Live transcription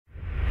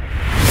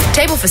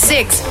table for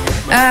 6.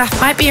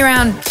 Might be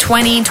around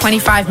 20,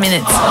 25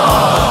 minutes.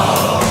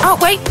 Oh,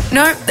 wait,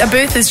 no, a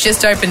booth has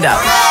just opened up.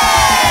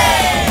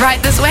 Right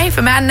this way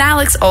for Matt and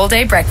Alex All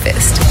Day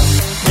Breakfast.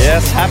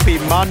 Yes, happy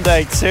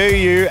Monday to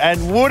you,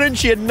 and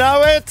wouldn't you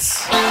know it?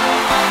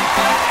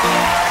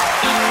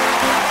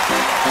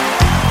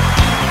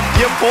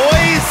 Your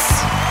boys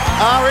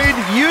are in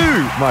you,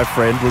 my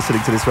friend,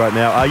 listening to this right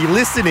now. Are you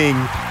listening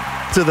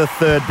to the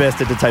third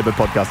best entertainment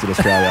podcast in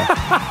Australia?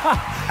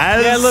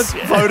 As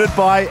voted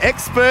by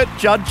expert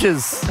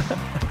judges.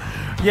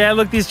 Yeah,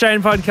 look, the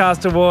Australian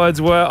Podcast Awards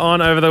were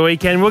on over the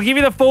weekend. We'll give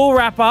you the full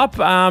wrap-up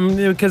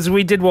because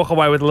we did walk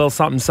away with a little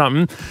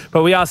something,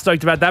 but we are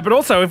stoked about that. But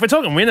also, if we're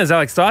talking winners,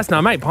 Alex Dyson,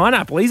 our mate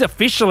Pineapple, he's won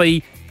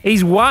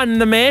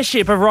the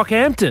mayorship of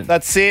Rockhampton.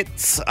 That's it.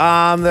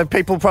 The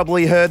people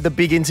probably heard the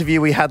big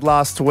interview we had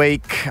last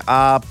week.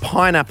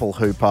 Pineapple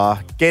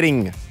Hooper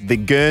getting the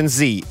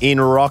Guernsey in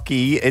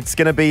Rocky. It's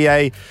going to be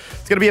a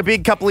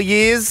big couple of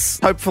years.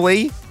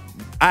 Hopefully,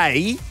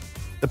 the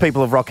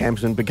people of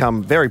Rockhampton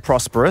become very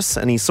prosperous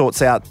and he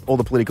sorts out all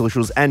the political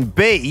issues. And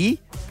B,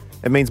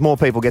 it means more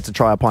people get to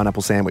try a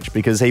pineapple sandwich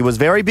because he was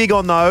very big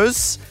on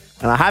those.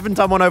 And I haven't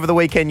done one over the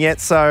weekend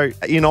yet, so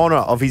in honour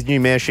of his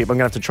new mayorship, I'm going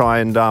to have to try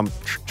and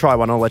try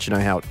one. I'll let you know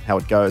how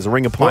it goes. A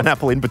ring of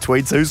pineapple in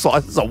between two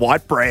slices of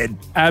white bread.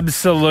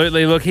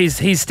 Absolutely. Look,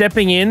 he's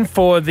stepping in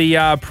for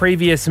the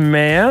previous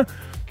mayor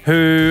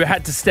who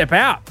had to step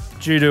out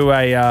due to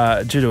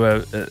a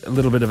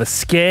little bit of a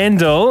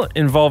scandal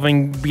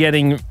involving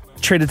getting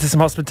treated to some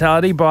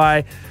hospitality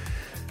by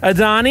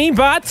Adani,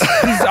 but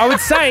I would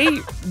say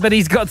that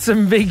he's got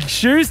some big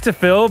shoes to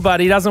fill, but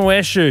he doesn't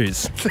wear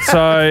shoes.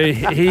 So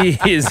he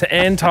is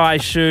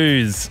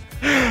anti-shoes.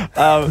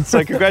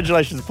 So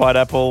congratulations,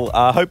 Pineapple.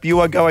 I hope you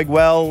are going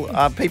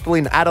well. People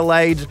in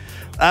Adelaide,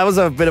 that was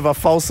a bit of a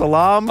false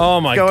alarm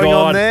going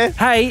on there.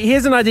 Hey,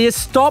 here's an idea.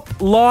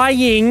 Stop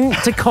lying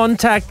to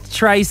contact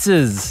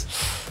tracers.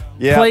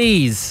 Yeah.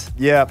 Please.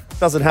 Yeah,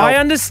 doesn't help. I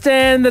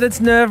understand that it's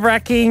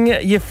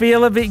nerve-wracking. You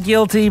feel a bit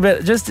guilty,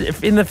 but just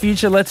in the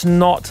future, let's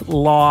not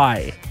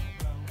lie.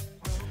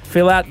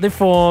 Fill out the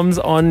forms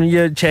on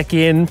your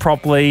check-in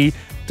properly.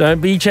 Don't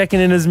be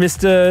checking in as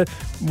Mr.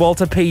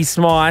 Walter P.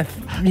 Smythe,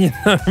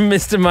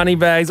 Mr.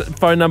 Moneybags,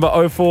 phone number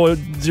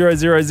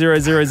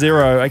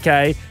 04000000,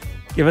 okay?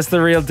 Give us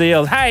the real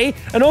deal. Hey,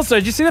 and also,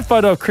 did you see the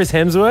photo of Chris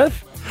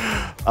Hemsworth?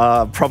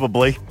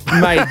 Probably.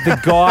 Mate, the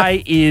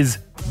guy is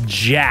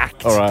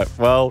jacked. All right.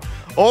 Well,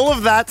 all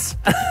of that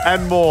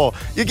and more.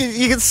 You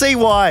can see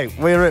why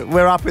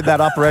we're up in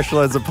that upper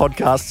echelons of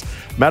podcasts.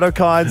 Matt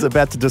O'Kine's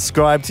about to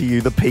describe to you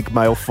the peak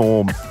male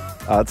form.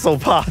 It's all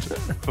part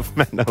of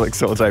Matt and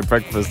Alex All Day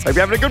Breakfast. Hope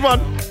you're having a good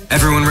one.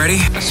 Everyone ready?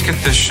 Let's get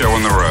this show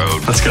on the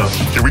road. Let's go.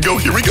 Here we go.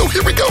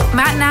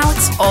 Matt and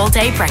Alex All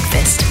Day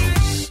Breakfast.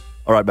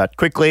 All right, Matt,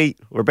 quickly,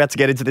 we're about to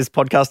get into this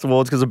podcast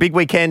awards because a big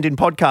weekend in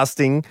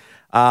podcasting.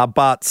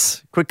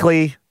 But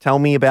quickly, tell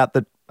me about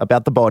the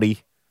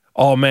body.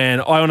 Oh,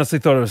 man, I honestly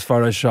thought it was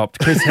photoshopped.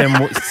 Chris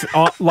Hem,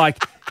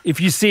 if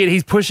you see it,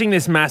 he's pushing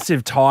this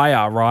massive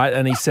tyre, right?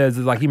 And he says,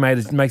 he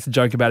makes a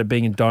joke about it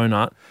being a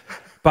donut.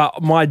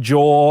 But my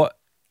jaw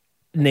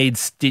needs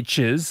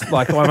stitches.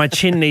 My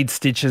chin needs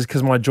stitches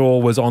because my jaw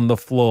was on the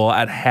floor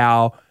at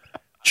how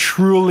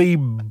truly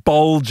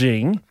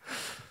bulging.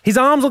 His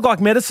arms look like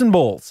medicine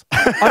balls.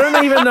 I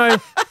don't even know.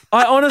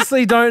 I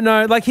honestly don't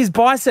know. His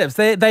biceps,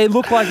 they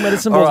look like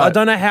medicine balls. Right. I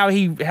don't know how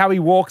he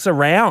walks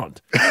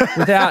around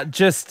without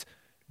just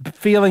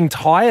feeling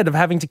tired of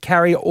having to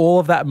carry all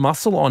of that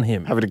muscle on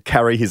him. Having to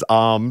carry his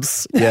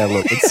arms. Yeah,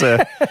 look, it's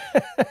an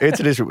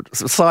issue.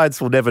 Science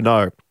will never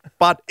know.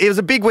 But it was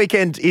a big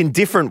weekend in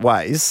different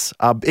ways,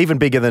 even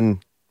bigger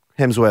than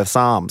Hemsworth's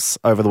arms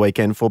over the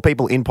weekend for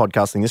people in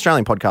podcasting. The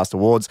Australian Podcast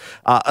Awards,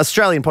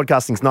 Australian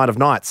Podcasting's Night of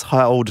Nights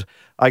held.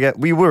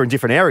 We were in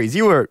different areas.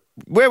 Where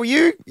were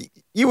you?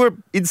 You were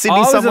in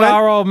Sydney somewhere? I was at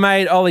our old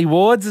mate Ollie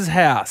Ward's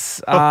house.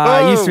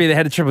 He used to be the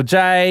head of Triple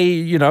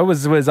J,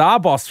 was our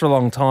boss for a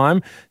long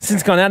time.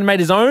 Since gone out and made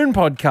his own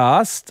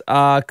podcast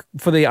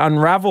for the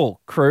Unravel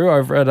crew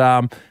over at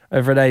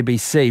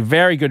ABC.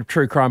 Very good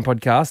true crime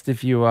podcast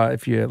if you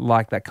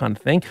like that kind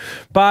of thing.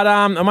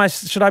 But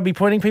should I be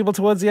pointing people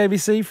towards the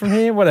ABC from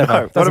here? Whatever.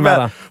 No. Doesn't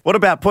matter. What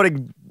about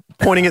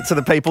pointing it to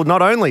the people,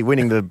 not only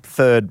winning the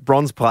third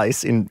bronze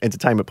place in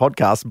entertainment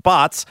podcasts,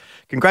 but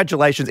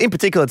congratulations in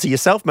particular to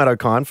yourself, Matt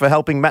O'Kine, for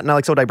helping Matt and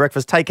Alex All Day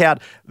Breakfast take out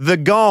the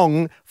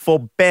gong for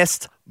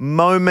best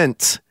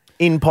moment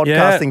in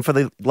podcasting for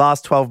the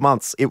last 12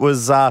 months. It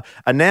was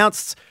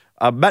announced,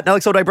 Matt and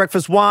Alex All Day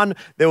Breakfast won.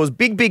 There was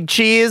big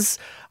cheers.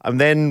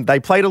 And then they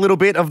played a little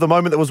bit of the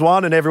moment that was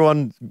won and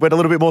everyone went a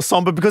little bit more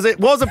somber because it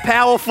was a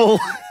powerful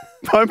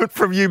moment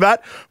from you,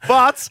 Matt.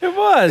 But it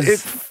was.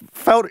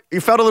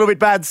 You felt a little bit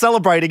bad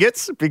celebrating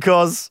it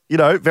because,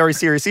 very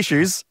serious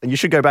issues. And you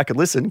should go back and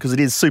listen because it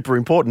is super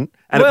important.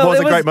 And it was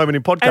a great moment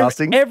in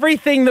podcasting.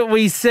 Everything that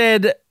we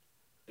said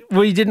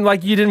we didn't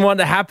like you didn't want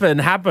to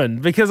happen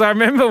because I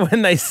remember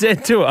when they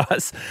said to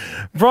us,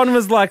 Bron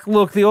was like,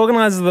 look, the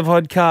organisers of the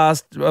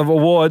podcast of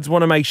awards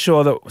want to make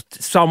sure that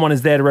someone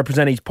is there to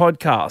represent each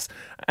podcast.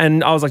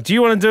 And I was like, do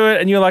you want to do it?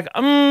 And you're like,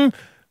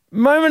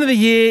 moment of the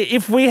year,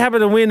 if we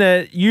happen to win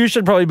it, you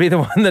should probably be the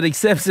one that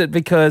accepts it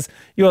because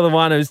you're the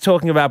one who's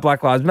talking about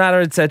Black Lives Matter,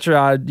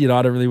 etc. I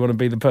don't really want to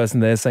be the person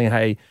there saying,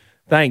 hey,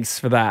 thanks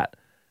for that.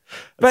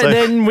 But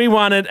then we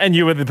won it and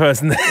you were the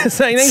person there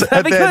saying things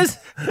because...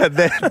 And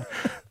then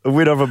the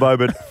winner of a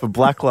moment for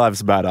Black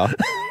Lives Matter,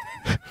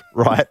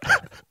 right,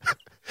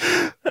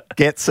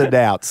 gets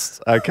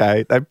announced,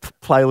 okay? They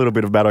play a little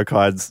bit of Matt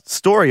O'Kine's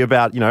story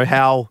about,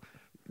 how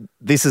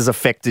this has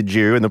affected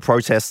you and the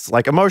protests,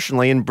 like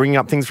emotionally and bringing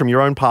up things from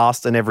your own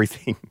past and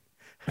everything.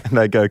 And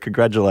they go,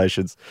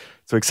 congratulations.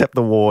 To accept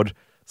the award,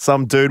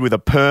 some dude with a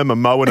perm, a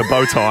mo and a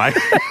bow tie.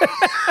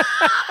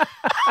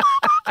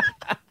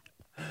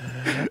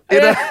 In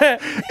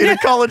a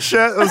collared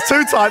shirt. It was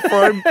too tight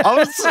for him.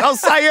 I'll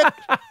say it.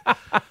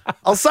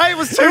 I'll say it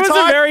was too tight. It was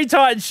a very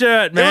tight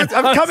shirt, man.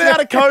 I'm coming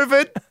out of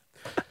COVID.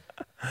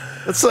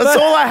 That's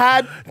all I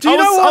had.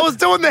 I was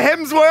doing the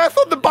Hemsworth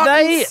on the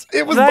buttons.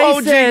 It was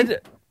bulging.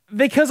 Said,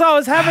 because I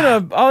was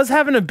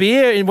having a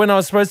beer when I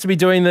was supposed to be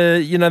doing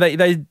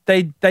the,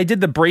 they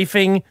did the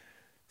briefing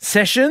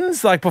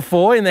sessions like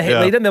before in the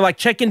head leader, and they're like,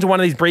 check into one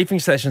of these briefing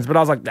sessions. But I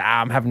was like,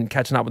 I'm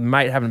catching up with a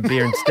mate, having a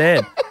beer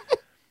instead.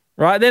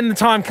 Right, then the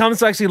time comes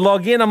to actually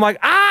log in. I'm like,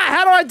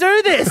 how do I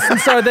do this? And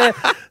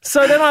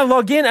so then I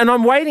log in and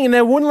I'm waiting and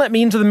they wouldn't let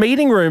me into the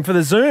meeting room for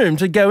the Zoom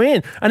to go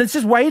in. And it's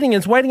just waiting.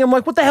 It's waiting. I'm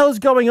like, what the hell is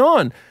going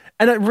on?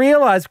 And I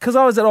realized because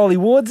I was at Ollie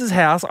Ward's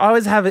house,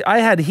 I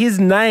had his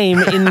name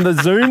in the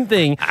Zoom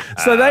thing.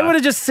 So they would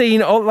have just seen,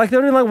 they would have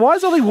been like, why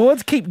is Ollie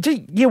Ward's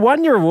you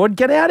won your award,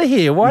 get out of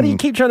here. Why do you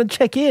keep trying to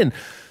check in?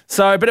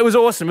 So, but it was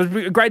awesome. It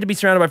was great to be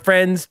surrounded by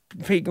friends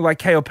like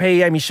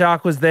KLP, Amy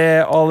Shark was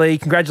there, Ollie.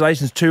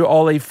 Congratulations to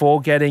Ollie for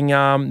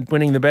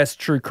winning the best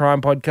true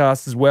crime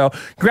podcast as well.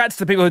 Congrats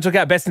to the people who took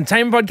out best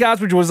entertainment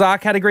podcast, which was our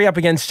category up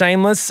against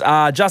Shameless.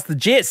 Just the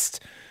Gist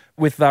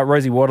with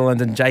Rosie Waterland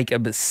and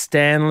Jacob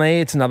Stanley.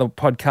 It's another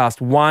podcast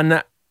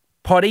one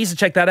potty, so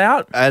check that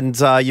out. And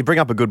you bring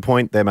up a good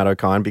point there, Matt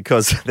O'Kine,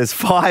 because there's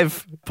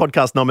 5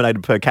 podcasts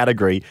nominated per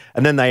category,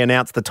 and then they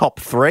announce the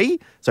top 3,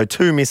 so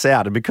 2 miss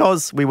out. And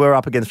because we were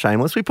up against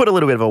Shameless, we put a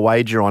little bit of a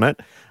wager on it.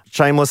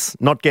 Shameless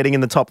not getting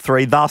in the top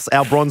 3, thus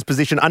our bronze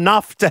position,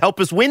 enough to help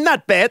us win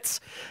that bet.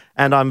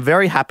 And I'm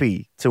very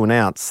happy to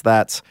announce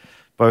that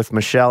both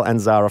Michelle and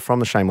Zara from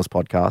the Shameless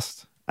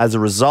podcast, as a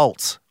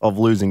result of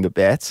losing the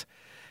bet,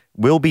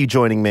 will be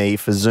joining me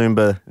for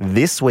Zumba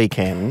this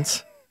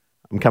weekend.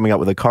 I'm coming up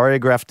with a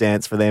choreographed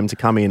dance for them to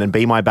come in and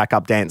be my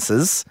backup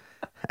dancers.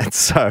 And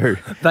so...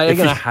 They are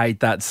going to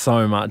hate that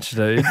so much,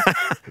 dude.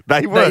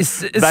 They were. As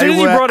soon as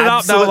you brought it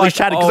up, they were like,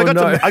 chatting,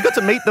 I got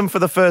to meet them for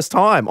the first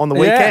time on the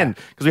weekend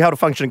because we held a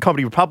function in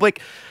Comedy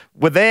Republic.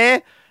 We're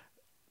there,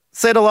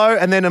 said hello,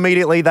 and then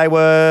immediately they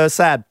were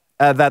sad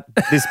that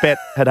this bet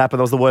had happened.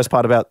 That was the worst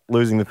part about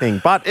losing the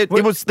thing. But it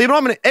was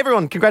the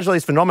everyone,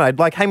 congratulations for nominated.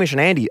 Like Hamish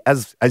and Andy,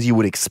 as you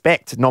would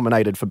expect,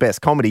 nominated for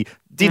Best Comedy,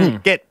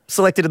 didn't get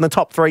selected in the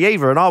top 3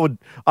 either. And I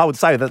would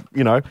say that,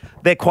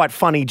 they're quite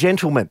funny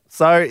gentlemen.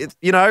 So,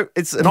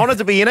 it's an honour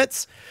to be in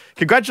it.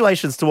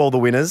 Congratulations to all the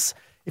winners.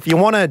 If you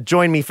want to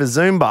join me for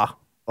Zumba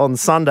on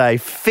Sunday,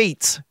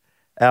 feat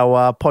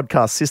our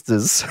podcast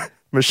sisters,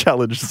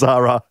 Michelle and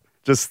Zara,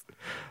 just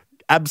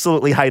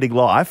absolutely hating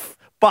life.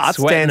 But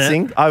Sweating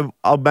dancing,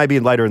 I'll maybe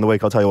later in the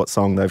week I'll tell you what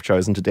song they've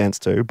chosen to dance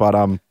to. But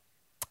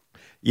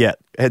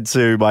head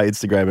to my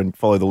Instagram and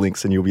follow the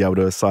links and you'll be able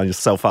to sign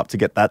yourself up to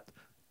get that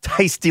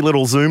tasty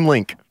little Zoom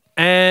link.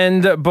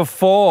 And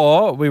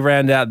before we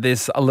round out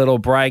this little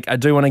break, I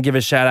do want to give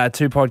a shout out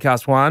to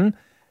Podcast One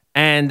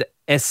and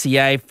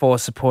SCA for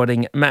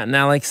supporting Matt and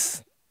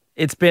Alex.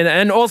 It's been,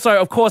 and also,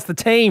 of course, the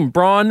team,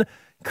 Bron,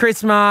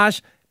 Chris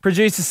Marsh,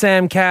 producer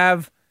Sam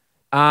Cav.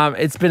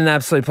 It's been an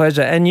absolute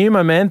pleasure. And you,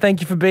 my man,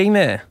 thank you for being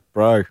there.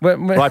 Bro,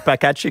 right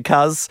back at you,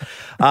 cuz.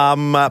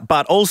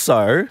 But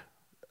also,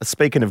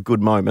 speaking of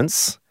good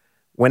moments,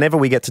 whenever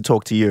we get to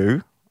talk to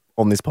you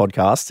on this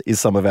podcast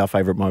is some of our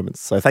favourite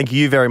moments. So thank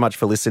you very much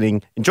for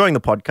listening, enjoying the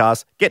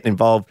podcast, getting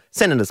involved,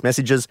 sending us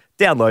messages,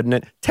 downloading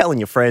it, telling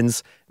your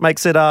friends.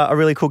 Makes it a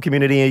really cool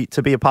community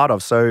to be a part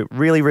of. So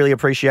really, really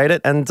appreciate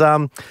it. And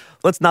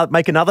let's not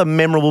make another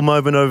memorable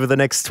moment over the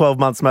next 12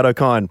 months, Matt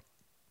O'Kine.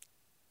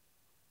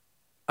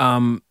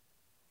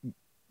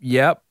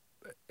 Yep.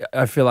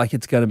 I feel like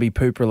it's going to be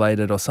poop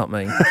related or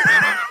something.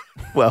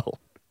 Well,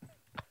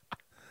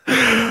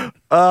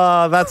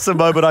 that's a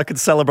moment I could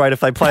celebrate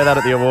if they play that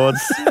at the awards.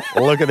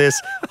 Look at this.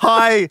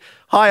 Hi,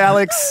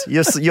 Alex.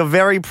 You're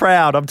very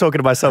proud. I'm talking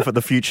to myself at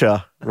the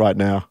future right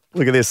now.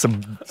 Look at this.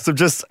 Some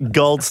just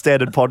gold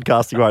standard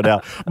podcasting right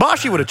now.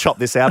 Marshy would have chopped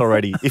this out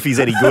already if he's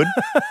any good.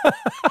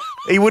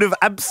 He would have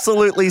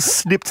absolutely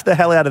snipped the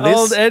hell out of this.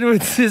 Old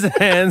Edward's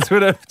hands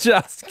would have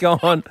just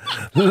gone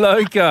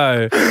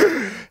loco.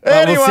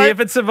 Anyway. We'll see if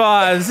it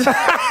survives.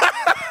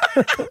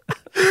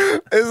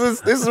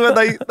 This is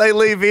when they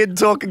leave in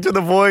talking to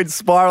the void,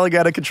 spiraling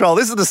out of control.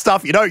 This is the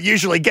stuff you don't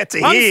usually get to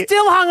hear. I'm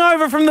still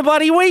hungover from the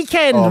bloody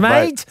weekend, Oh,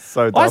 mate.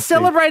 so I dusty.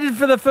 celebrated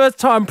for the first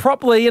time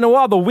properly in a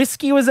while. The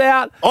whiskey was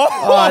out. Oh!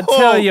 I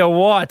tell you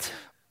what,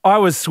 I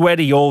was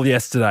sweaty all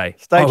yesterday.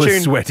 I was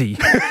tuned. sweaty.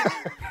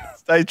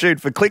 Stay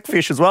tuned for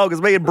Clickfish as well,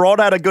 because me and Bron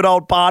had a good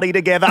old party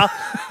together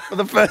for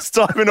the first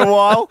time in a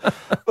while.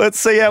 Let's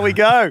see how we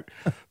go.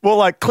 More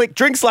like Click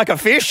drinks like a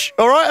fish.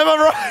 All right, am I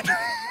right?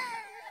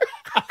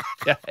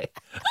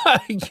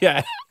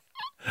 Okay.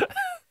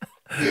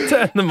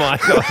 Turn the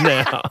mic on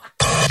now.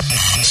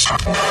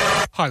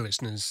 Hi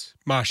listeners,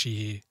 Marshy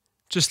here.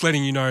 Just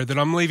letting you know that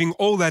I'm leaving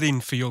all that in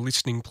for your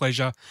listening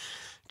pleasure,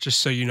 just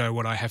so you know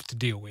what I have to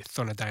deal with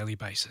on a daily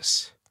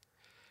basis.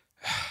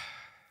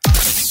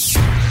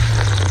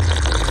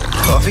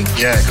 Coffee?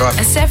 Yeah, go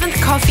A seventh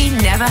coffee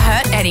never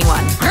hurt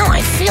anyone. Oh,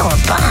 I feel a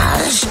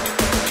buzz.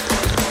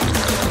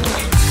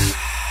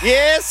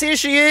 Yes, here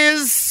she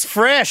is,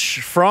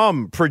 fresh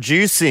from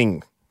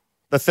producing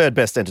the third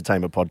best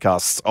entertainment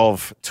podcast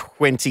of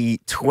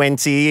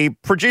 2020.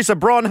 Producer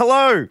Bron,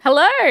 hello.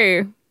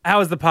 Hello. How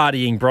was the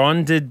partying,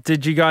 Bron?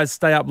 Did you guys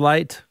stay up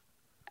late?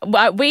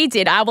 Well, we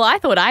did. Well, I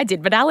thought I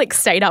did, but Alex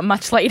stayed up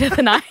much later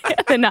than I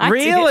did.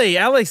 Really,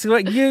 Alex?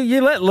 Like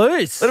you let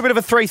loose. A little bit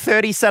of a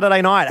 3:30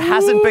 Saturday night.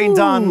 Hasn't been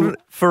done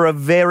for a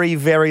very,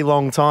 very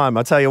long time.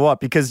 I tell you what,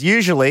 because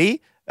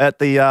usually at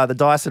the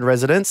Dyson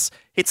residence,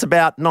 it's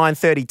about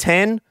 9:30,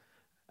 10,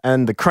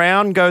 and The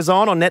Crown goes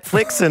on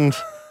Netflix, and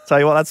tell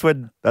you what, that's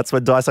when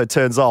Dyso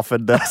turns off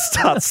and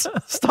starts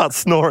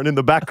snoring in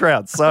the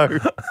background. So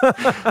it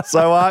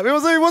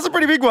was a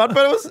pretty big one,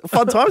 but it was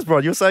fun times, bro.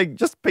 You were saying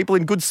just people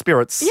in good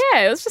spirits.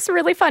 Yeah, it was just a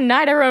really fun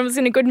night. Everyone was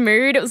in a good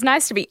mood. It was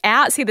nice to be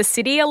out, see the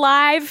city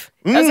alive.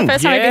 That was the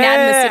first time I've been out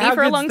in the city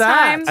for a long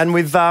time. And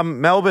with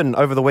Melbourne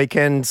over the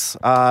weekend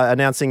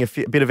announcing a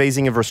bit of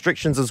easing of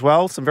restrictions as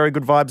well, some very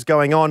good vibes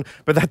going on.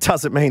 But that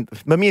doesn't mean,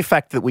 the mere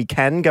fact that we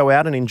can go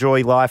out and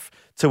enjoy life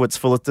to its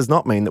fullest does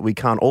not mean that we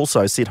can't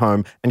also sit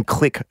home and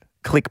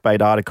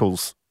clickbait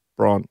articles,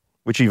 Bron,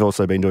 which you've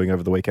also been doing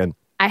over the weekend.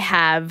 I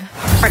have.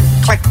 Click,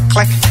 click,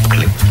 click,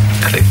 click,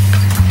 click,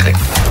 click.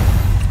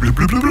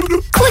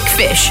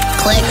 Clickfish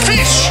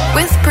Clickfish.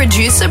 with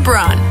producer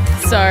Bron.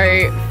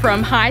 So,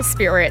 from high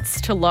spirits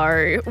to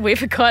low,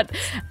 we've got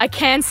a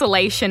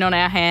cancellation on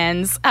our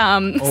hands.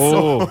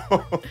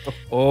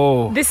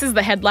 This is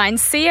the headline.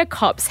 Sia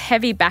cops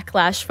heavy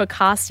backlash for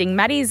casting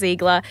Maddie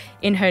Ziegler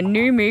in her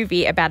new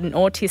movie about an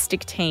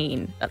autistic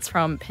teen. That's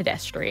from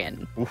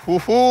Pedestrian.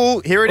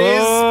 Here it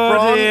is,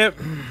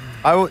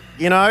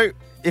 Bron.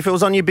 If it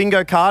was on your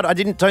bingo card,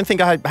 don't think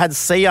I had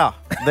Sia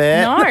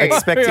there, No.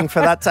 expecting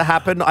for that to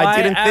happen.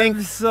 I didn't think.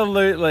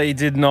 Absolutely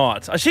did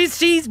not.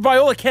 She's by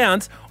all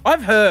accounts,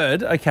 I've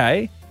heard,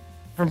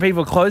 from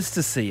people close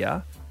to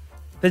Sia,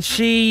 that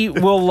she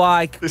will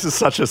like. This is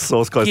such a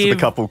source close to the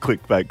couple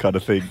clickbait kind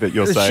of thing that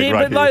you're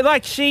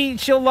saying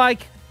She'll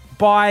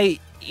buy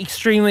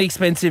extremely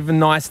expensive and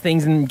nice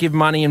things and give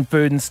money and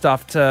food and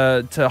stuff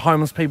to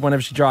homeless people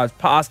whenever she drives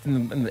past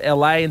in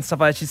LA and stuff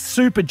like that. She's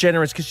super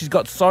generous because she's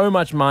got so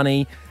much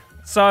money.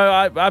 So,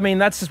 I mean,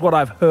 that's just what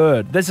I've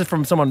heard. This is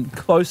from someone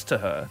close to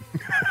her.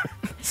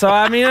 So,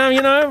 I mean,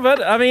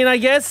 I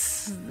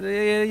guess,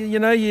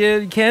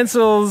 your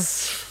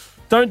cancels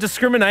don't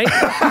discriminate.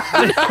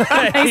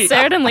 They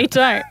certainly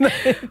don't.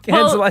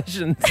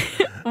 Cancellations.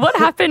 What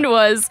happened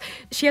was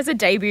she has a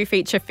debut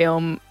feature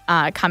film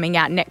coming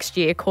out next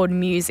year called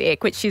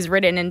Music, which she's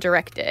written and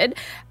directed.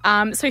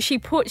 So she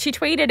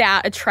tweeted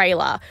out a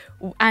trailer,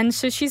 and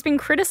so she's been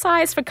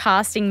criticised for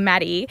casting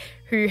Maddie,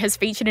 who has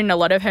featured in a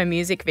lot of her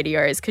music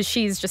videos because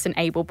she's just an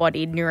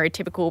able-bodied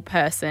neurotypical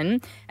person,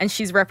 and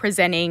she's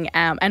representing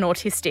an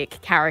autistic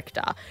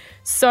character.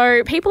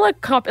 So people are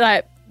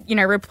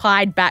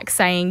replied back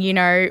saying,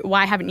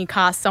 why haven't you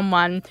cast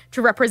someone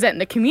to represent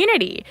the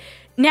community?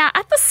 Now,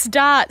 at the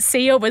start,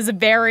 Sia was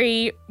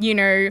very,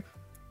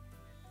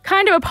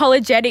 kind of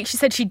apologetic. She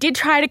said she did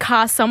try to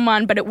cast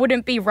someone, but it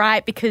wouldn't be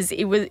right because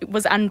it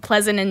was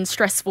unpleasant and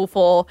stressful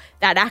for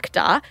that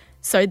actor.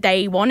 So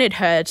they wanted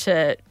her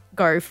to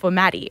go for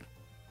Maddie.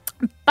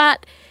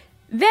 But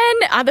then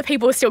other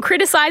people were still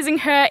criticising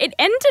her. It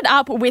ended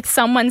up with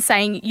someone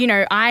saying,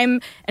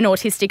 I'm an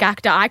autistic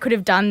actor. I could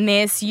have done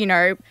this,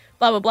 blah,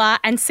 blah, blah.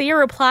 And Sia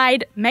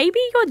replied, maybe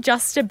you're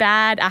just a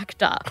bad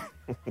actor.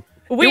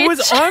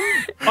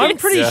 I'm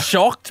pretty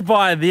shocked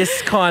by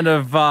this kind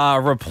of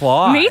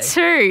reply. Me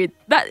too.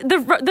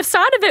 The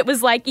start of it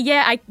was like,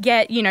 yeah, I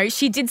get,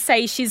 she did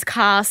say she's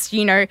cast,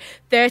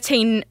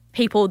 13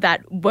 people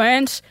that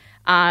weren't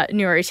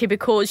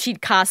neurotypical.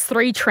 She'd cast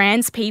 3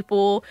 trans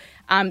people.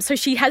 So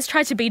she has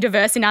tried to be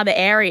diverse in other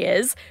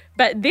areas.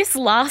 But this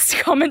last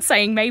comment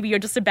saying maybe you're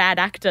just a bad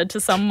actor to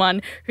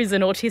someone who's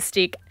an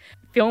autistic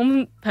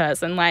film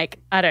person, I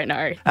don't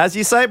know. As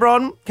you say,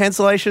 Bron,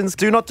 cancellations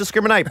do not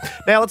discriminate.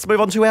 Now let's move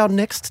on to our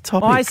next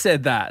topic. I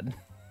said that.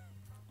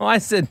 I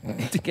said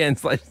to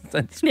cancellations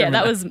don't discriminate.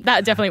 Yeah,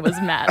 that definitely was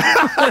mad.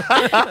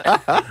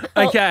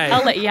 Okay.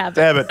 I'll let you have it.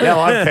 Damn it, now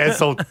I'm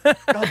cancelled.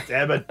 God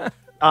damn it.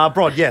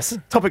 Bron, yes.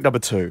 Topic number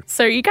 2.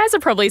 So you guys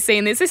have probably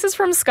seen this. This is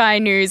from Sky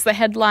News. The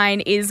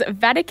headline is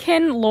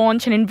Vatican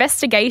launch an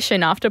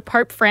investigation after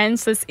Pope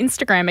Francis'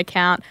 Instagram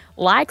account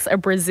likes a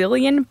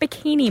Brazilian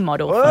bikini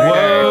model photo.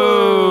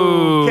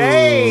 Whoa.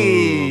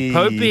 Okay.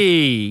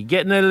 Popey,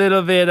 getting a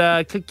little bit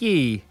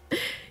clicky.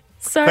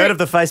 So, Heard of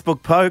the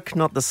Facebook poke,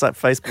 not the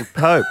Facebook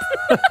Pope.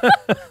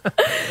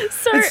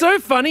 It's so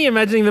funny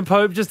imagining the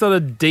Pope just on a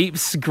deep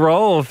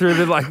scroll through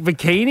the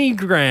bikini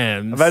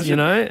grams.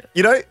 Imagine,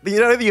 you know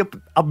the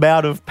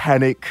amount of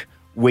panic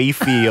we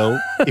feel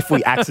if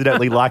we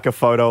accidentally like a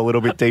photo a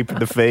little bit deep in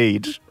the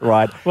feed,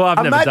 right? Well,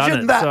 I've never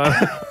done it.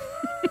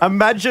 So.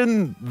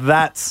 Imagine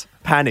that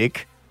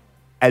panic,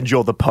 and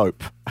you're the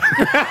Pope.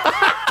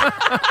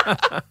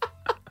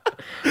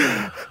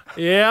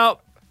 Yep.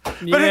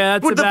 Yeah,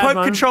 Would the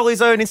Pope control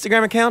his own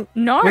Instagram account?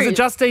 no. Was it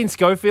Justine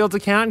Schofield's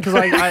account? Because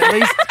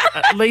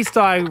at least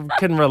I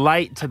can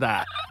relate to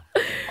that.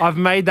 I've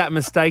made that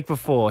mistake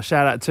before.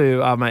 Shout out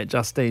to our mate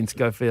Justine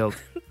Schofield,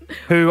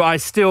 who I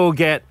still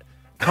get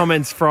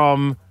comments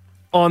from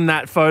on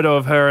that photo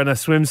of her in a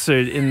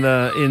swimsuit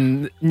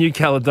in New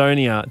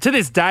Caledonia. To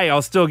this day,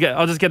 I'll just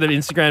get an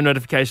Instagram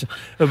notification.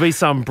 There'll be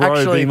some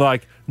bro being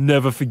like,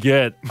 "Never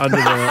forget," under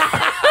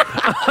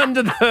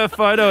the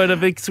photo in a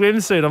big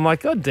swimsuit. I'm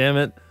like, God damn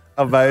it.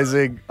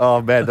 Amazing.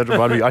 Oh, man, that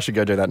reminded me. I should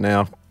go do that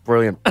now.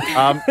 Brilliant.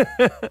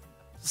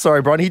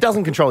 Sorry, Brian. He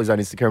doesn't control his own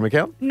Instagram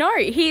account. No,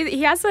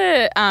 he has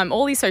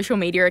all his social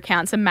media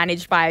accounts are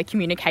managed by a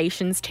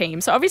communications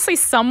team. So obviously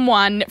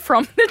someone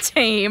from the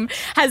team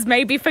has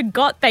maybe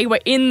forgot they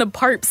were in the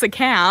Pope's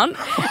account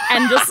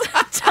and just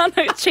done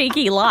a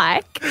cheeky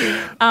like.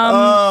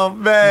 Oh,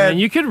 man. And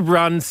you could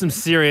run some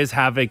serious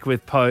havoc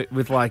with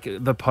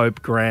the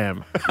Pope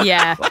Graham.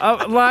 Yeah.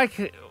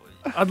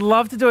 I'd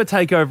love to do a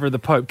takeover of the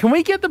Pope. Can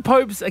we get the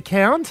Pope's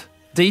account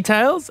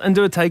details and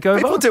do a takeover?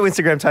 People do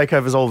Instagram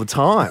takeovers all the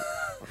time.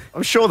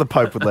 I'm sure the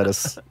Pope would let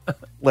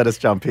us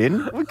jump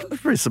in. We could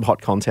produce some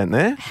hot content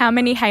there. How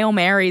many Hail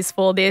Marys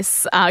for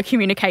this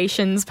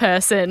communications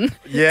person?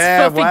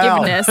 Yeah, for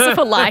forgiveness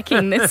for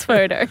liking this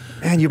photo.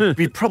 Man,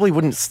 you probably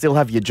wouldn't still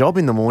have your job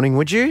in the morning,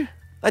 would you?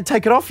 They'd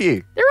take it off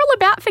you. They're all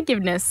about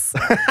forgiveness.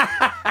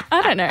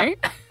 I don't know.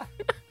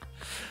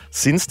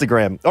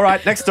 Sinstagram. All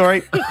right, next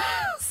story.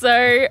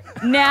 So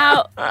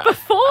now,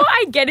 before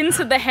I get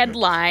into the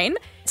headline,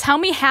 tell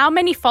me how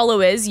many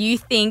followers you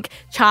think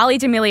Charli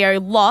D'Amelio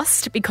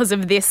lost because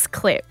of this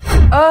clip.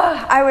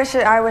 I wish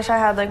I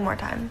had more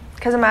time.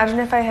 Because imagine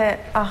if I hit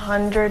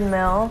 100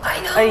 mil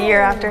a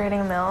year after hitting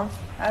a mil.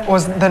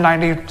 Was the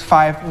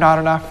 95 not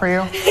enough for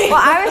you? Well,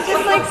 I was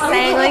just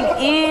saying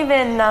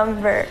even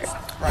numbers.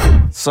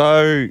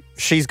 So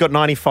she's got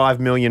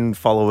 95 million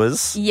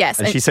followers. Yes.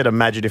 And she said,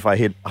 imagine if I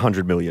hit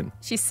 100 million.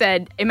 She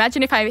said,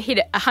 imagine if I hit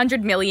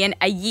 100 million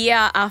a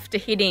year after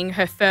hitting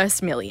her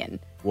first million.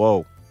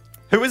 Whoa.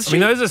 Who is she? I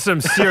mean, those are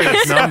some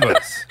serious numbers.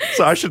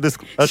 So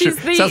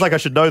sounds like I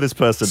should know this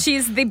person.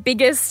 She's the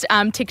biggest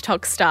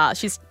TikTok star.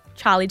 She's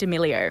Charli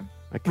D'Amelio.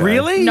 Okay.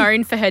 Really?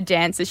 Known for her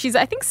dances. She's,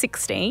 I think,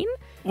 16.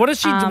 What does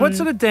she? What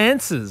sort of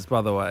dances,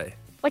 by the way?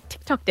 Like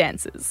TikTok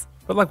dances.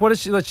 But what does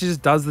she? She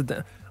just does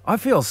the. I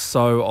feel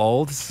so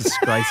old. It's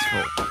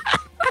disgraceful.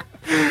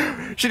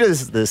 She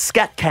does the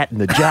scat cat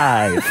and the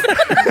jive.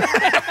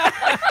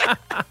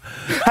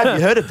 Have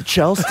you heard of the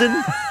Charleston?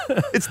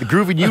 It's the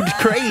grooving you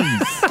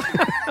craze.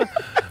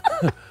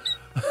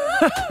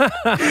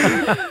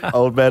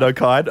 Old man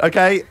O'Kine.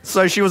 Okay,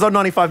 so she was on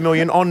 95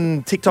 million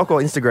on TikTok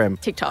or Instagram?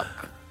 TikTok.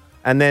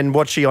 And then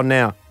what's she on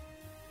now?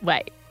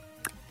 Wait.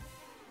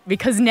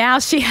 Because now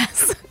she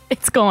has...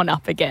 It's gone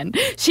up again.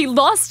 She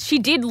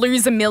did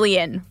lose 1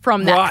 million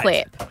from that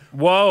clip.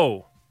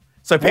 Whoa.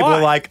 So people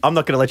are like, I'm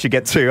not going to let you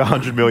get to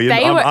 100 million.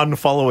 I'm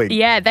unfollowing.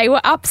 Yeah, they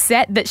were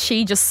upset that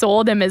she just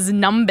saw them as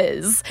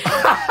numbers.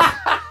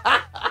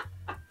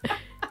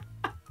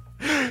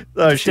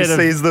 So she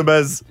sees them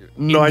as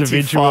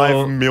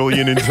 95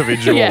 million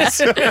individuals. Yeah.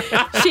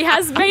 She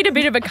has made a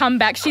bit of a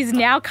comeback. She's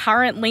now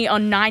currently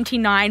on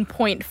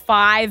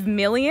 99.5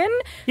 million.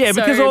 Yeah,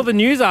 because all the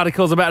news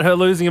articles about her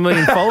losing 1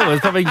 million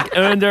followers probably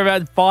earned her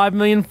about 5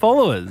 million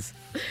followers.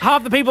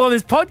 Half the people on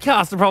this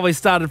podcast have probably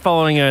started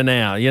following her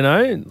now, you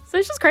know? So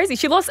it's just crazy.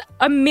 She lost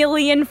 1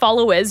 million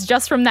followers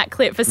just from that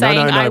clip for saying,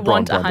 I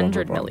want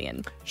 100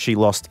 million. She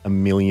lost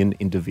 1 million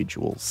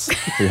individuals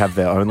who have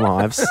their own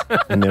lives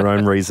and their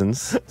own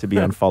reasons to be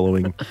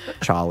unfollowing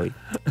Charli.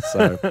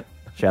 So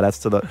shout outs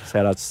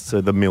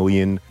to the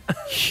million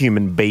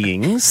human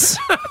beings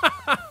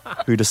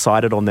who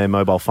decided on their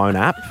mobile phone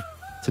app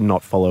to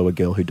not follow a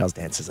girl who does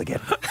dances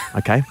again.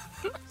 Okay?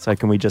 So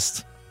can we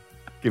just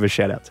give a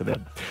shout out to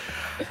them?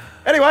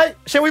 Anyway,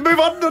 shall we move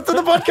on to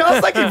the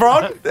podcast? Thank you,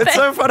 Bron. It's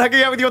so fun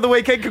hanging out with you on the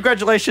weekend.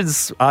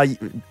 Congratulations.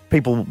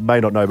 People may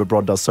not know, but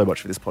Bron does so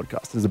much for this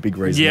podcast. There's a big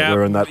reason that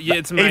we're in that,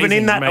 it's amazing, even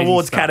in that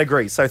awards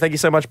category. So thank you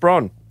so much,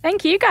 Bron.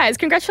 Thank you, guys.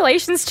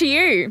 Congratulations to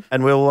you.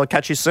 And we'll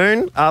catch you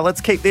soon.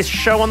 Let's keep this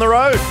show on the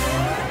road.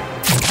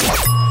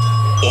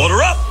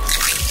 Order up!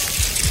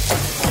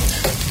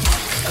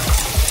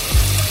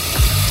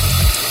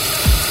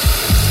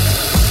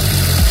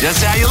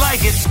 Just how you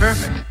like it.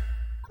 Perfect.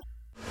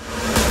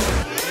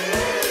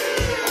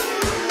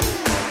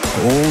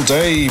 All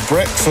day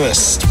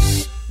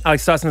breakfast.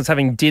 Alex Dyson was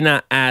having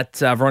dinner at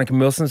Veronica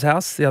Milson's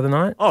house the other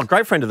night. Oh,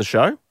 great friend of the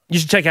show. You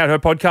should check out her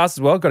podcast as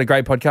well. Got a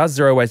great podcast,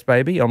 Zero Waste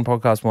Baby, on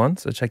Podcast One,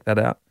 so check that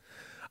out.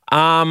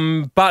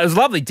 But it was a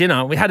lovely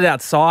dinner. We had it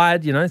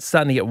outside, it's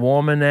starting to get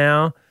warmer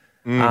now.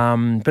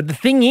 But the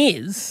thing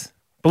is,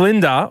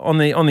 Belinda on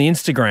the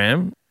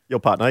Instagram, your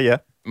partner, yeah,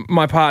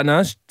 my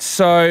partner.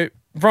 So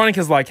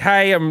Veronica's like,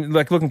 "Hey, I'm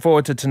looking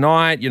forward to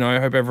tonight. I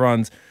hope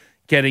everyone's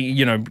getting,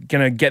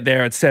 gonna get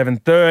there at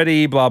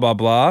 7:30. Blah blah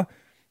blah."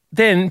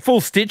 Then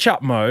full stitch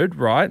up mode,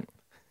 right?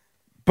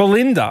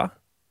 Belinda,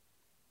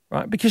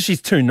 right, because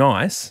she's too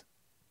nice,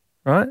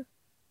 right?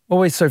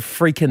 Always so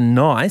freaking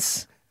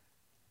nice.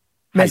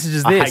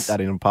 Messages this. I hate that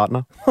in a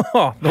partner.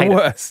 Oh, the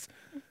worst.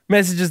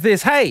 Messages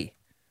this. Hey,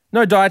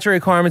 no dietary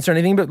requirements or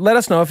anything, but let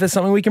us know if there's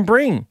something we can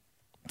bring.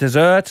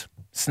 Dessert,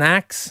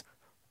 snacks,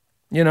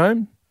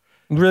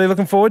 really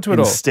looking forward to it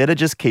all. Instead of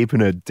just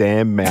keeping her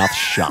damn mouth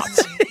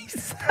shut.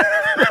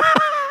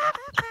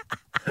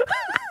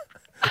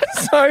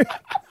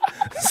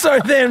 So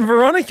then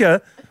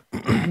Veronica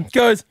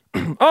goes,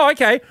 "Oh,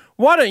 okay,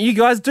 why don't you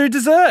guys do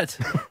dessert?"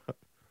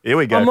 Here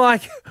we go. I'm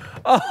like,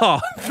 "Oh,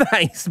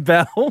 thanks,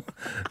 Belle.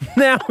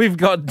 Now we've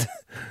got to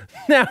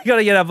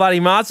get our bloody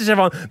MasterChef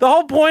on. The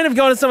whole point of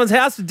going to someone's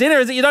house for dinner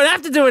is that you don't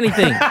have to do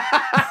anything."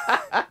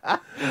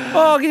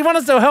 Oh, you want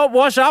us to help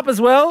wash up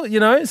as well,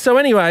 So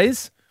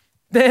anyways,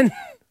 then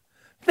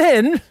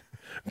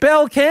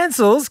Belle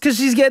cancels because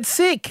she gets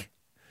sick.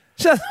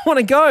 She doesn't want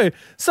to go.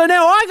 So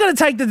now I got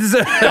to take the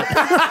dessert.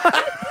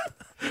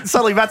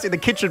 Suddenly Matt's in the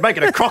kitchen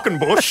making a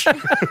Crockenbush.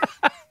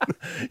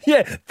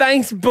 Yeah,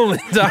 thanks,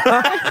 Belinda.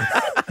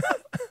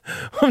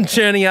 I'm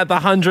churning out the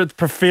 100th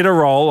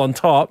profiterole on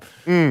top.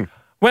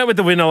 Went with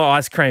the vanilla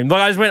ice cream.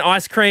 I just went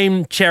ice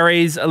cream,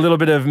 cherries, a little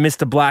bit of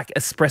Mr. Black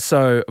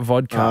espresso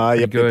vodka.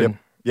 Yep, good. Yep.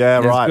 Yeah,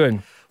 right.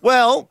 Good.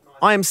 Well,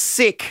 I am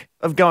sick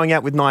of going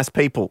out with nice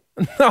people.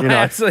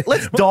 Absolutely.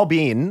 Let's dob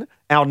in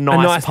our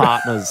nice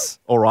partners,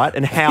 all right,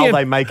 and how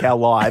they make our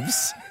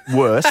lives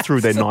worse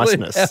through their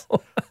niceness.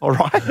 All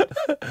right?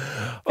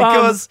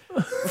 Because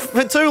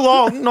for too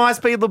long, nice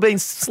people have been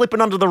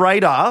slipping under the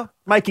radar,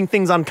 making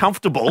things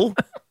uncomfortable.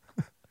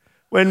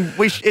 When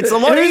it's a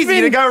lot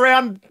easier to go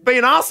around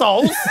being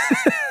assholes.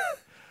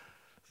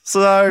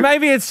 So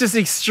maybe it's just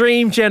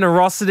extreme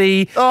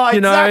generosity. Oh,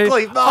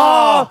 exactly.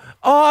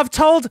 I've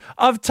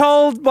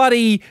told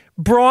buddy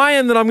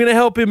Brian that I'm going to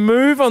help him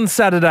move on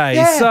Saturday.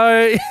 Yeah.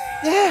 So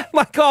yeah,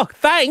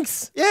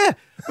 thanks. Yeah,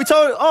 we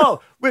told.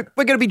 We're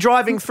going to be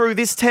driving through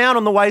this town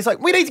on the way. It's like,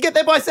 we need to get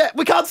there by set.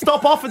 We can't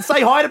stop off and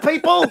say hi to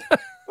people.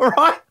 All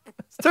right,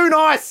 it's too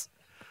nice.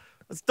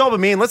 Let's dob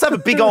them in. Let's have a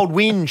big old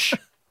whinge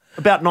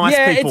about nice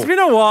people. Yeah, it's been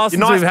a while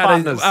since we've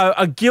had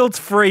a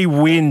guilt-free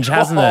whinge,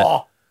 hasn't it?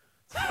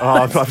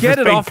 Get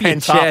it off your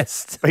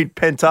chest. Been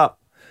pent up.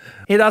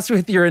 Hit us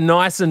with your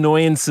nice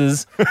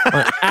annoyances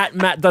at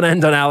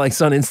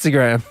matt.and.alex on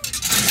Instagram.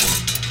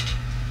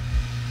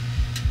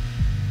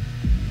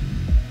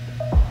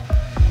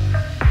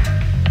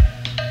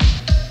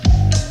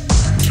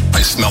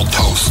 I smell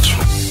toast.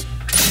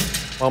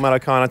 Well, Matt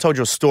O'Kine, I told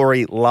you a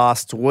story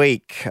last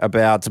week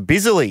about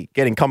busily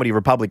getting Comedy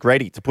Republic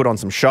ready to put on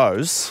some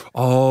shows.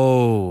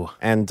 Oh.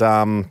 And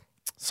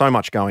so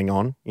much going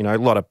on. A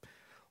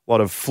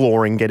lot of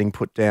flooring getting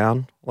put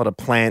down, a lot of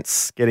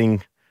plants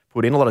getting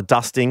put in, a lot of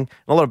dusting,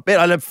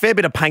 a fair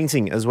bit of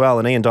painting as well.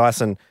 And Ian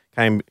Dyson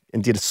came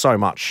and did so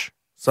much.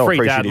 So free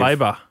appreciative. dad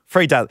labour.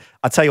 Free dad.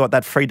 I tell you what,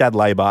 that free dad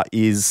labour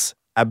is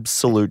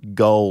absolute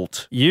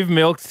gold. You've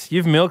milked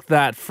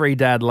that free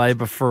dad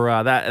labour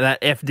for that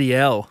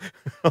FDL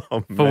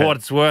for what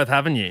it's worth,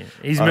 haven't you?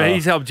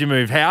 He's helped you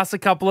move house a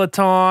couple of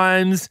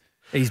times.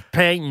 He's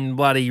painting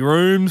bloody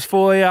rooms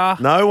for you.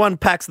 No one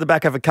packs the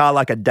back of a car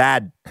like a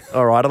dad.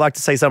 All right, I'd like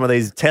to see some of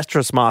these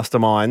Tetris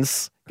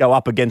masterminds go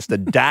up against a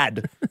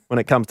dad when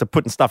it comes to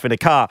putting stuff in a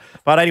car.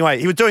 But anyway,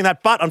 he was doing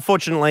that, but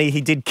unfortunately he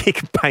did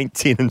kick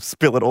paint in and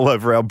spill it all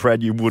over our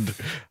brand new wood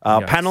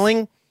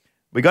paneling.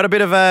 We got a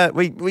bit of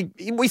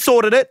we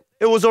sorted it.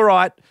 It was all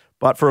right.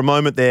 But for a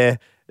moment there,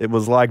 it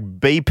was like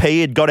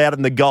BP had got out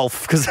in the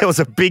Gulf because there was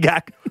a big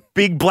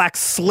black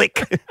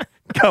slick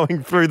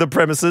going through the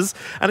premises.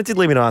 And it did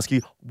lead me to ask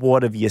you,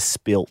 what have you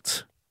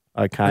spilt?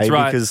 Okay, that's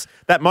right. Because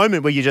that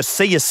moment where you just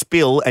see a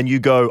spill and you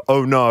go,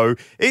 oh no,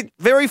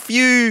 very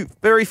few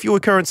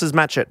occurrences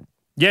match it.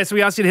 Yes,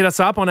 we asked you to hit us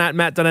up on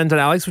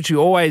 @matt.and.alex, which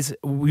you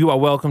are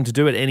welcome to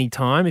do at any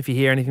time if you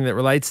hear anything that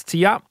relates to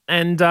you.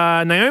 And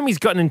Naomi's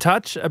gotten in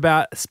touch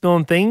about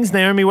spilling things.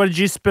 Naomi, what did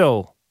you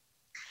spill?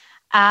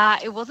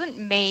 It wasn't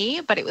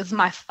me, but it was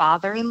my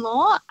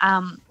father-in-law.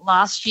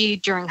 Last year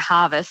during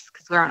harvest,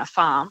 because we're on a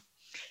farm,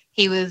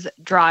 he was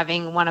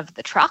driving one of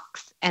the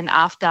trucks, and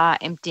after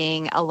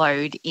emptying a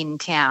load in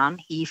town,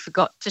 he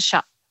forgot to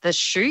shut the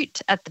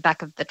chute at the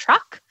back of the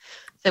truck.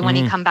 So when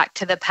he come back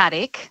to the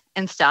paddock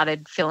and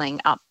started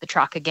filling up the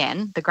truck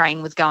again, the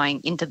grain was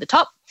going into the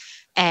top.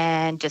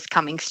 and just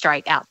coming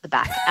straight out the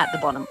back at the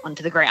bottom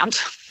onto the ground.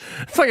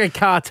 It's like a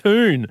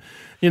cartoon,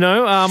 you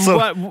know?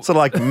 Sort of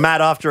like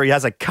Matt after he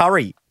has a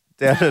curry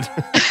down at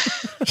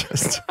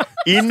just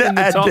in and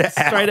top, out.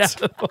 straight out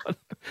the bottom.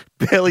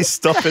 Barely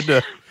stopping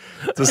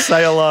to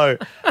say hello.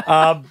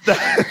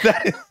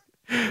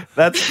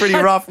 That's pretty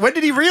rough. When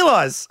did he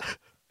realise?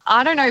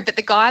 I don't know, but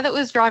the guy that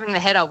was driving the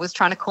header was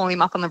trying to call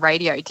him up on the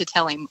radio to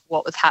tell him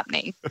what was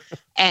happening,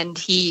 and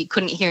he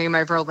couldn't hear him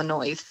over all the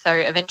noise. So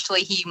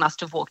eventually he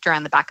must have walked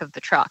around the back of the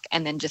truck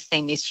and then just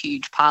seen this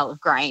huge pile of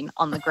grain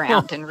on the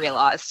ground and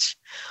realised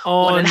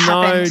what had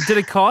happened. Did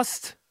it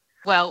cost?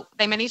 Well,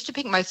 they managed to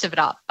pick most of it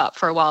up, but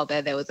for a while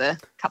there was a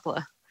couple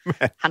of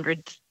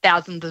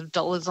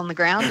 $100,000 on the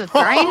ground of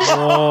grain.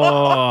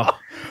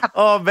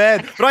 Oh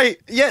man. But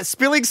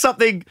spilling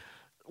something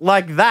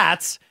like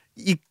that,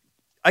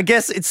 I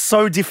guess it's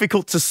so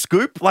difficult to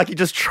scoop. Like you're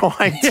just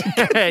trying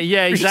to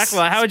yeah, exactly.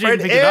 How would you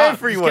even pick it up?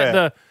 Everywhere.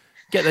 Just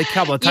get the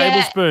couple of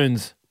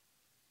tablespoons.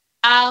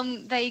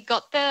 They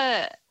got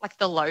the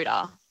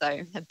loader,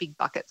 so a big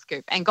bucket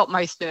scoop, and got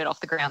most of it off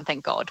the ground,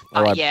 thank God.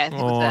 But right. yeah, it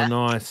was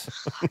nice.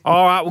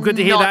 All right, well, good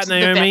to hear that,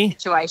 Naomi.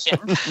 The best situation.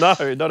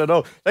 No, not at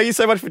all. Thank you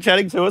so much for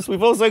chatting to us.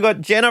 We've also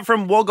got Jenna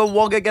from Wagga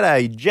Wagga.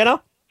 G'day,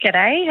 Jenna.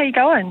 G'day, how you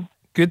going?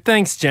 Good,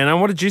 thanks, Jenna.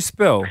 What did you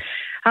spill?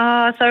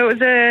 So it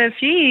was a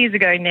few years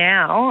ago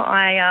now.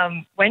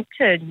 I went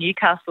to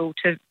Newcastle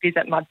to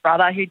visit my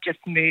brother who'd just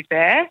moved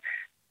there.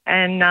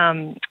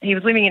 And he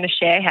was living in a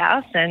share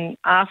house, and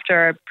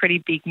after a pretty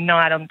big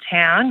night on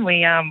town,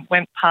 we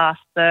went past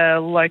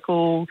the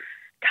local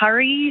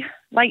curry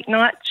late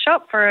night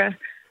shop for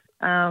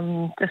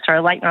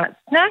a late night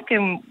snack.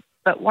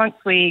 But once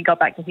we got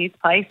back to his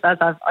place, as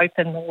I've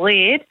opened the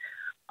lid,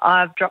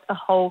 I've dropped the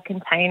whole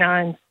container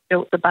and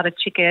spilt the butter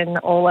chicken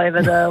all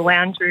over the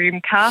lounge room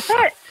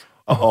carpet.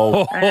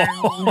 Oh,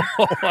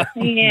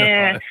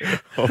 yeah. No.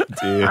 Oh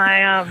dear.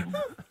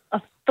 I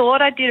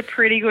thought I did a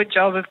pretty good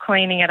job of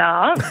cleaning it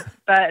up,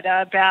 but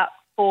about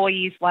 4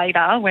 years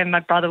later, when my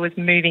brother was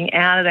moving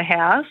out of the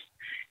house,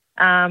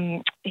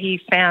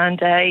 he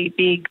found a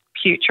big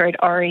putrid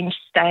orange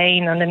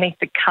stain underneath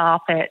the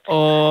carpet.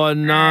 Oh,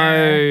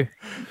 no.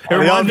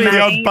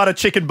 The old butter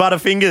chicken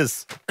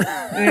butterfingers.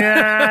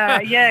 Yeah,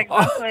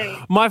 exactly.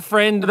 My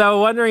friend, they were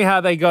wondering how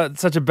they got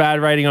such a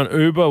bad rating on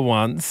Uber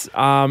once,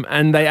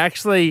 and they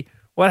actually,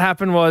 what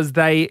happened was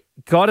they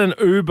got an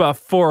Uber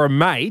for a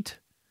mate,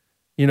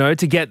 you know,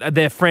 to get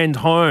their friend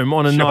home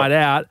on a night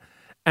out,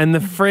 and the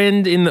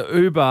friend in the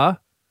Uber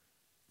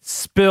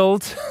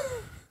spilt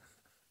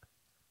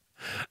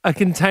a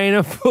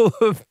container full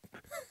of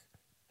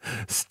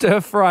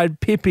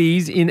stir-fried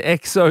pippies in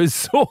XO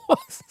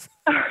sauce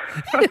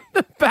in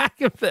the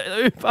back of the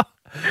Uber.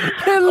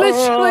 There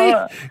literally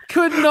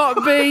could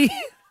not be.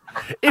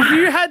 If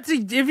you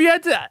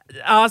had to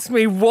ask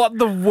me what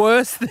the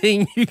worst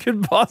thing you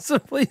could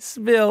possibly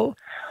spill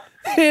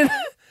in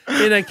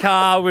a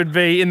car would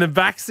be, in the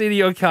backseat of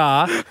your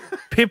car,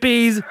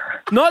 pippies,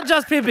 not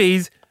just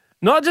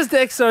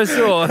XO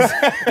sauce,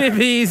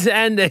 pippies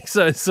and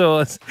XO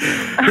sauce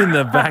in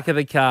the back of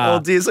the car. Oh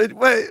dear. So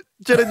wait,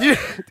 Jenna, did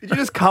you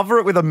just cover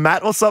it with a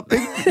mat or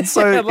something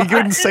so you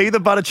couldn't see the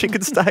butter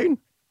chicken stain?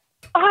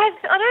 I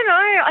don't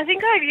know. I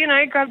think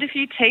I, grabbed a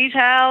few tea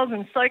towels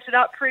and soaked it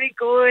up pretty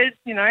good,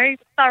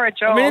 thorough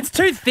job. I mean, it's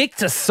too thick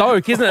to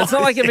soak, isn't it? It's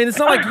not like, it's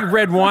not like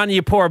red wine,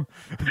 you pour a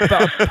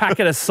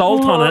packet of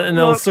salt on it and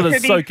it'll sort of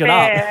soak it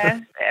up.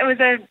 It was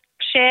a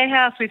share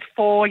house with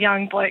 4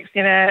 young blokes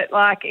in it.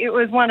 Like, it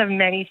was one of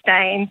many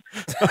stains.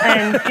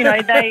 And,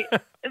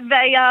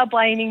 they are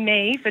blaming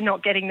me for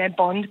not getting their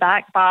bond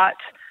back, but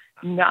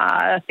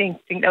I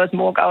think there was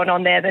more going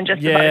on there than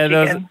just the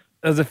butter chicken.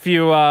 There's a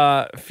few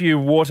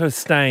water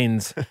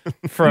stains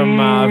from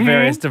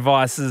various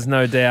devices,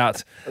 no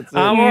doubt.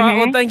 All right,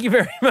 well, thank you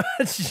very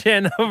much,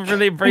 Jen. I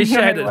really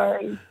appreciate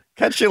it.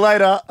 Catch you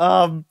later.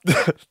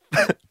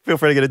 Feel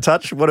free to get in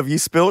touch. What have you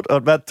spilt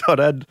on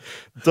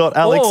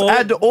matt.and.alex?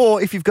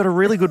 Or if you've got a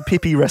really good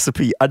pippy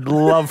recipe, I'd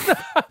love.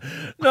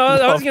 No,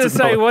 I was going to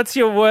say, what's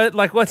your word?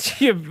 Like,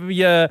 what's your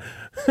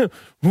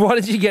what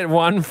did you get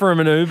one from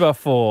an Uber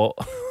for?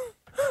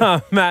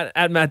 Matt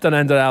at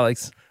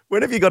matt.and.alex.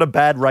 When have you got a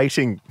bad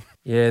rating?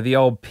 Yeah, the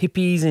old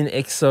pippies in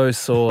XO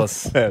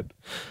sauce.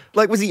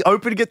 Like, was he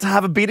open to get to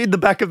have a bit in the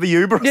back of the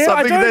Uber or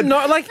something? I don't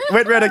know. Like,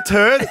 went round a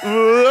turn.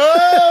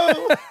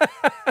 Whoa!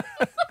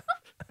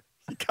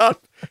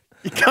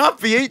 You can't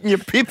be eating your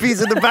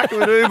pippies in the back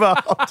of an Uber.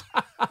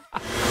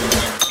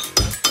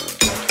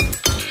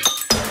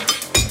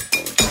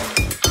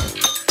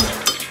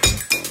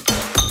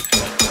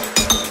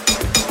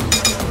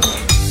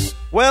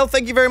 Well,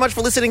 thank you very much for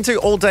listening to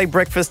All Day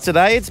Breakfast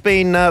today. It's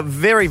been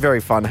very,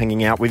 very fun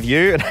hanging out with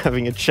you and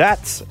having a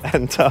chat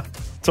and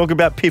talking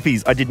about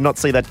pippies. I did not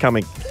see that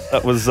coming.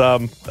 That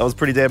was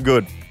pretty damn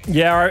good.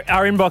 Yeah,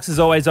 our inbox is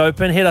always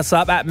open. Hit us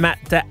up at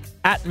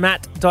matt.n.alex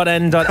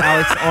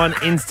on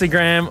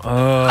Instagram.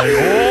 Oh, you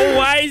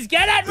always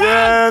get it wrong.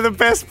 Yeah, the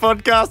best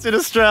podcast in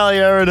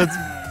Australia, and it's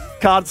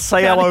can't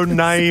say our own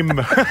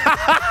name.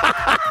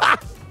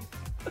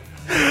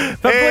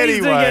 But please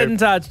do Anyway. get in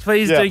touch.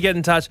 Please do get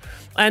in touch.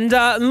 And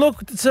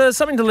look, so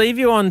something to leave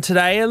you on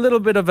today, a little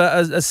bit of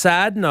a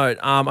sad note.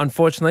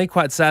 Unfortunately,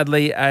 quite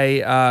sadly,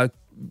 a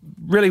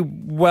really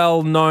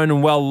well-known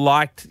and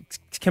well-liked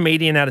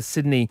comedian out of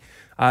Sydney,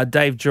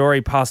 Dave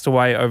Jory, passed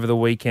away over the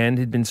weekend.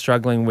 He'd been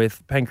struggling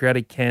with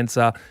pancreatic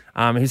cancer.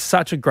 He's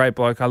such a great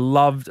bloke. I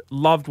loved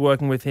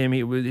working with him.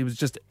 It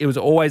was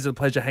always a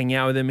pleasure hanging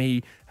out with him.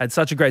 He had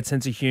such a great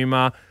sense of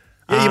humour.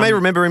 Yeah, you may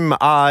remember him.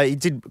 He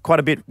did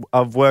quite a bit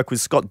of work with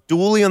Scott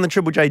Dooley on the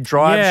Triple J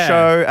Drive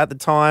show at the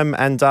time.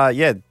 And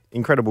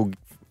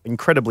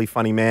incredibly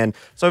funny man.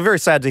 So very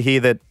sad to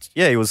hear that,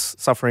 he was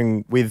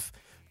suffering with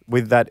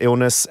that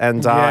illness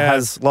and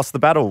has lost the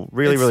battle.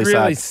 Really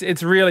sad.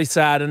 It's really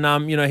sad. And,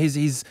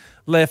 he's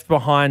left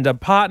behind a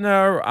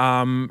partner,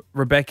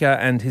 Rebecca,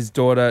 and his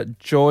daughter,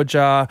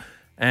 Georgia.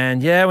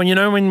 And it's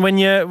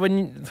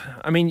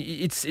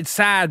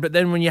sad, but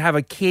then when you have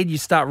a kid, you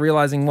start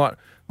realizing what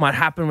might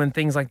happen when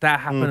things like that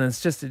happen. And it's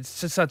just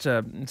such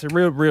a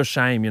real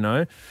shame,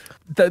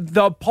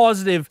 The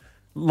positive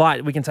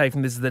light we can take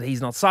from this is that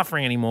he's not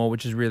suffering anymore,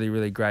 which is really,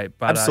 really great.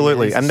 But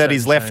absolutely. And that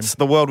he's left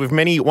the world with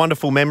many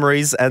wonderful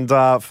memories and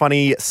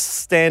funny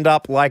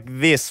stand-up like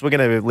this. We're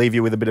going to leave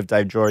you with a bit of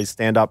Dave Jory's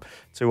stand-up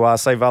to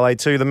say valet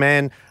to the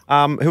man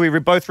who we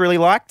both really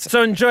liked.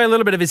 So enjoy a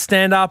little bit of his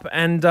stand-up,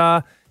 and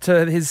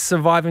to his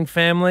surviving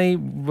family,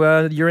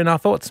 you're in our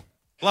thoughts.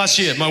 Last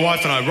year, my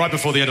wife and I, right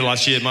before the end of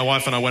last year, my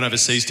wife and I went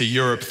overseas to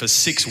Europe for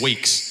 6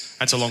 weeks.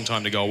 That's a long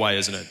time to go away,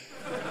 isn't it?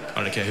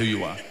 I don't care who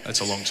you are.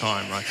 That's a long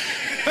time, right?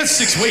 That's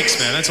 6 weeks,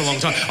 man. That's a long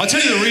time. I'll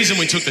tell you the reason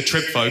we took the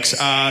trip, folks.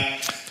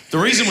 The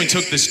reason we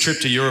took this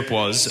trip to Europe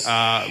was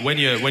when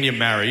you're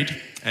married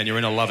and you're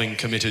in a loving,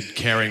 committed,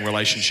 caring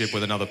relationship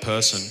with another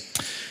person,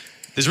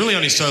 there's really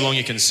only so long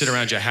you can sit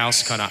around your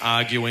house kind of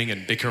arguing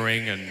and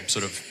bickering and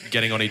sort of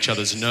getting on each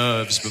other's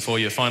nerves before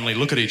you finally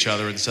look at each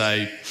other and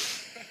say,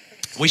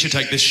 we should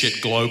take this shit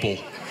global.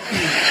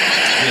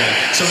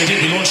 Yeah. So we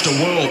launched a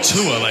world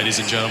tour, ladies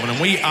and gentlemen, and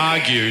we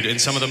argued in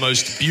some of the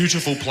most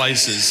beautiful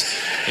places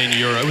in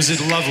Europe. It was a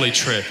lovely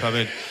trip. I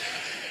mean,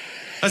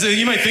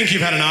 you may think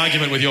you've had an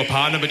argument with your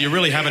partner, but you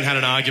really haven't had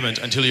an argument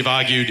until you've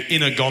argued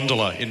in a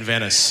gondola in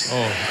Venice.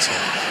 Oh, it's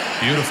a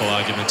beautiful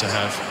argument to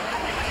have.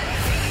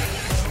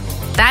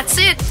 That's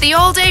it. The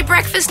all-day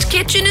breakfast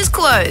kitchen is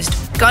closed.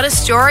 Got a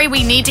story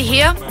we need to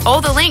hear?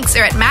 All the links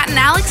are at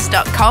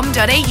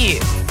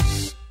mattandalex.com.au.